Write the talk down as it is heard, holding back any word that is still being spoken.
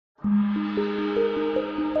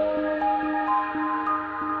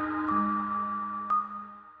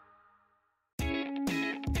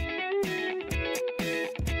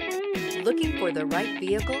for the right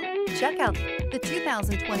vehicle? Check out the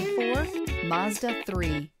 2024 Mazda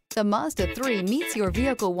 3. The Mazda 3 meets your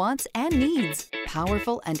vehicle wants and needs.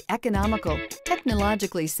 Powerful and economical,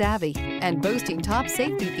 technologically savvy, and boasting top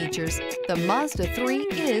safety features, the Mazda 3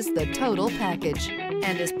 is the total package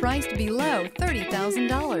and is priced below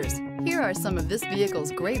 $30,000. Here are some of this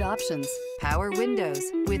vehicle's great options: power windows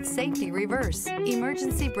with safety reverse,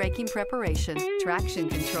 emergency braking preparation, traction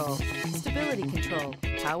control, stability control,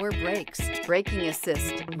 power brakes, braking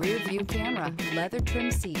assist, rear view camera, leather trim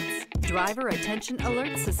seats, driver attention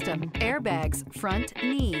alert system, airbags, front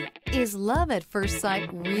knee. Is love at first sight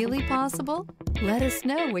really possible? Let us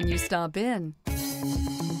know when you stop in.